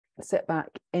sit back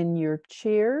in your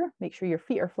chair. Make sure your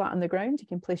feet are flat on the ground. You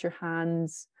can place your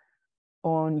hands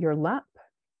on your lap,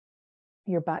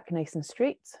 your back nice and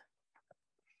straight.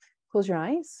 Close your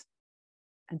eyes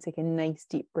and take a nice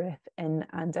deep breath in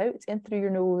and out, in through your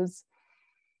nose,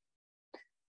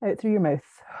 out through your mouth.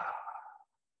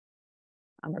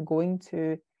 And we're going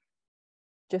to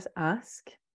just ask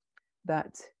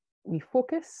that we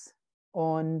focus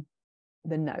on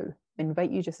the now. I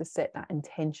invite you just to set that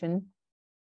intention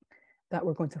that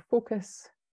we're going to focus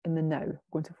in the now. We're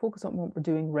going to focus on what we're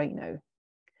doing right now.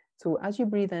 So as you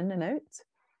breathe in and out,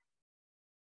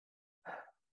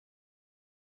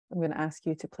 I'm going to ask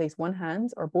you to place one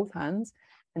hand or both hands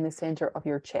in the center of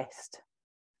your chest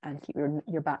and keep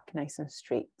your back nice and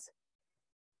straight.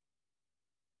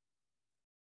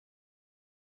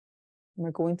 And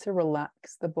we're going to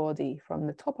relax the body from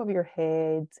the top of your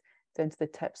head down to the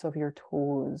tips of your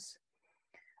toes.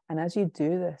 And as you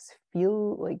do this,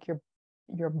 feel like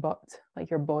your butt, like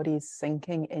your body is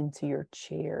sinking into your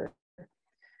chair.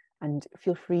 And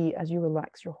feel free as you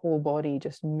relax your whole body,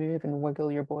 just move and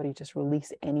wiggle your body, just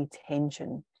release any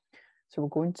tension. So we're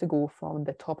going to go from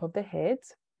the top of the head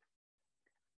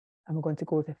and we're going to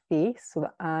go with the face, so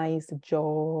the eyes, the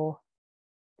jaw,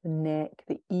 the neck,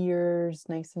 the ears,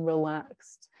 nice and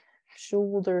relaxed,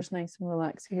 shoulders nice and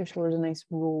relaxed. Give your shoulders a nice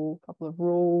roll, a couple of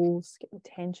rolls, get the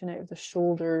tension out of the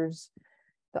shoulders,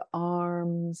 the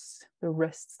arms, the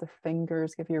wrists, the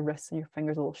fingers. Give your wrists and your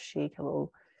fingers a little shake, a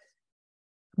little,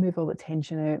 move all the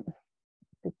tension out.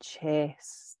 The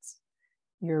chest,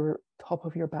 your top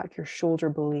of your back, your shoulder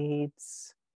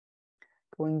blades,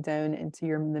 going down into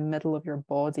the middle of your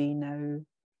body now.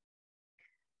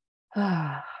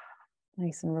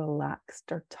 Nice and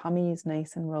relaxed. Our tummy is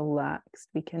nice and relaxed.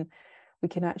 We can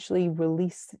actually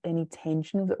release any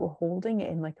tension that we're holding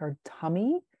in like our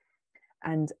tummy.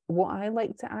 And what I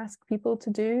like to ask people to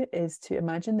do is to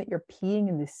imagine that you're peeing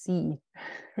in the sea.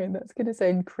 Right? That's going to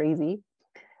sound crazy,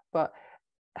 but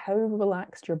how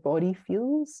relaxed your body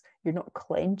feels. You're not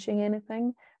clenching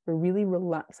anything. We're really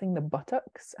relaxing the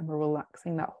buttocks and we're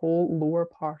relaxing that whole lower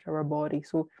part of our body.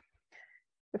 So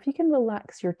if you can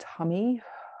relax your tummy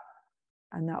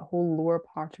and that whole lower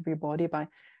part of your body by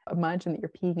imagine that you're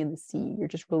peeing in the sea, you're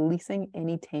just releasing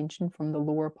any tension from the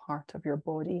lower part of your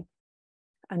body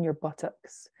and your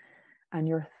buttocks and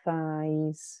your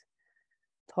thighs,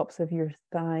 tops of your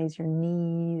thighs, your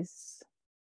knees,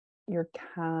 your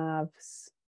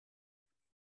calves,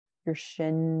 your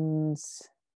shins,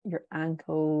 your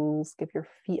ankles. Give your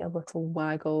feet a little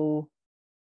waggle.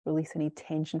 Release any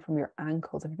tension from your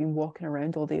ankles. If you've been walking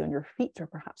around all day on your feet, or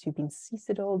perhaps you've been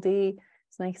seated all day,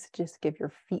 it's nice to just give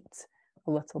your feet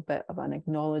a little bit of an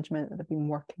acknowledgement that they've been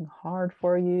working hard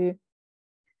for you,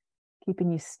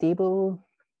 keeping you stable.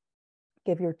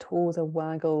 Give your toes a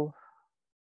waggle.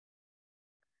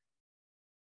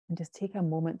 And just take a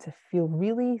moment to feel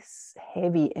really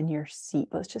heavy in your seat.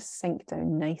 Let's just sink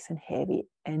down nice and heavy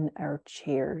in our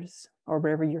chairs or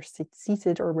wherever you're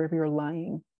seated or wherever you're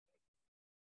lying.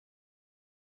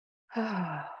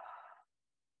 And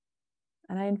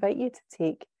I invite you to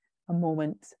take a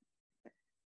moment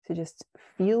to just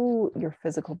feel your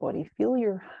physical body. Feel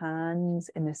your hands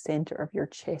in the center of your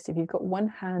chest. If you've got one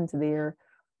hand there,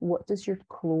 what does your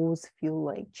clothes feel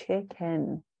like? Check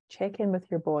in with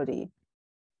your body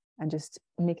and just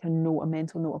make a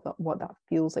mental note of what that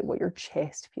feels like, what your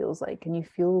chest feels like. Can you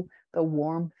feel the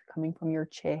warmth coming from your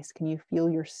chest? Can you feel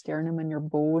your sternum and your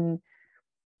bone?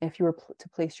 If you were to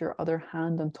place your other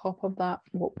hand on top of that,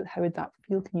 how would that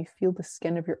feel? Can you feel the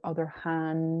skin of your other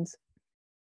hand?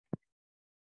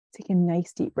 Take a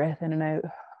nice deep breath in and out.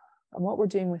 And what we're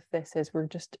doing with this is we're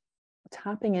just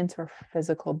tapping into our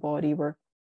physical body.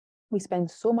 We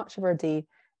spend so much of our day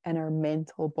in our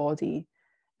mental body,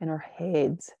 in our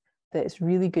heads, that it's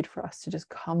really good for us to just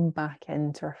come back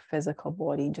into our physical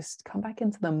body, just come back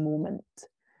into the moment,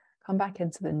 come back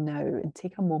into the now and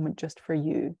take a moment just for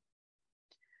you.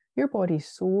 Your body is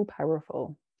so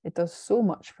powerful. It does so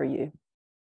much for you.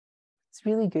 It's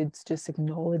really good to just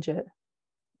acknowledge it.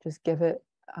 Just give it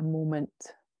a moment.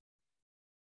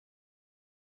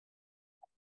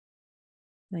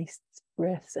 Nice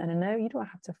breaths in and out. You don't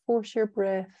have to force your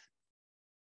breath.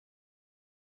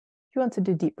 If you want to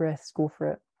do deep breaths, go for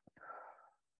it.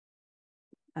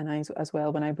 And I, as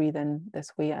well, when I breathe in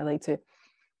this way, I like to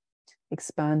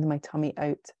expand my tummy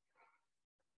out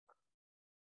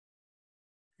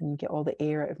and get all the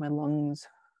air out of my lungs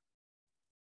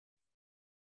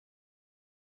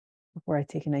before I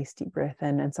take a nice deep breath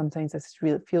in. And sometimes this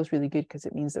feels really good because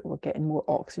it means that we're getting more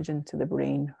oxygen to the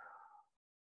brain.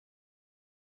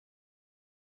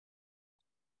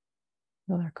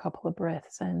 Another couple of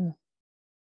breaths in.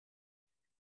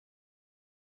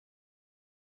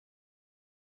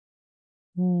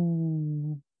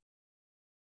 Hmm.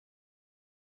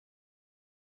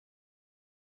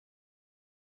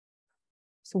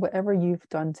 So whatever you've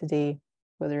done today,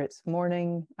 whether it's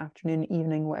morning, afternoon,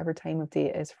 evening, whatever time of day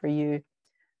it is for you,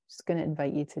 just going to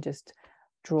invite you to just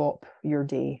drop your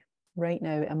day. Right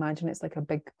now, imagine it's like a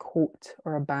big coat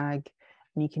or a bag,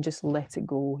 and you can just let it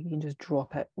go. You can just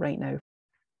drop it right now.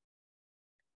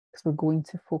 Because we're going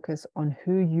to focus on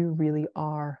who you really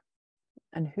are.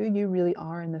 And who you really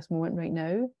are in this moment right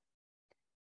now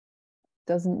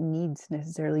doesn't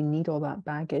necessarily need all that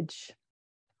baggage.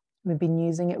 We've been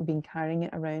using it, we've been carrying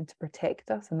it around to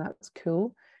protect us, and that's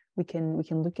cool. We can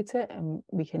look at it and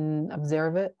we can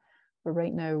observe it. But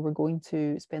right now we're going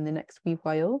to spend the next wee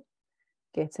while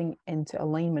getting into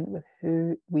alignment with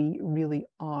who we really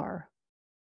are.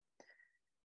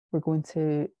 We're going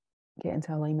to get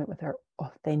into alignment with our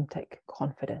authentic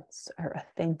confidence, our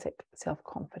authentic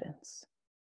self-confidence.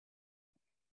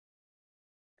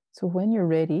 So when you're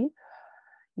ready,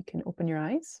 you can open your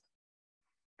eyes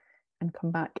and come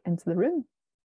back into the room.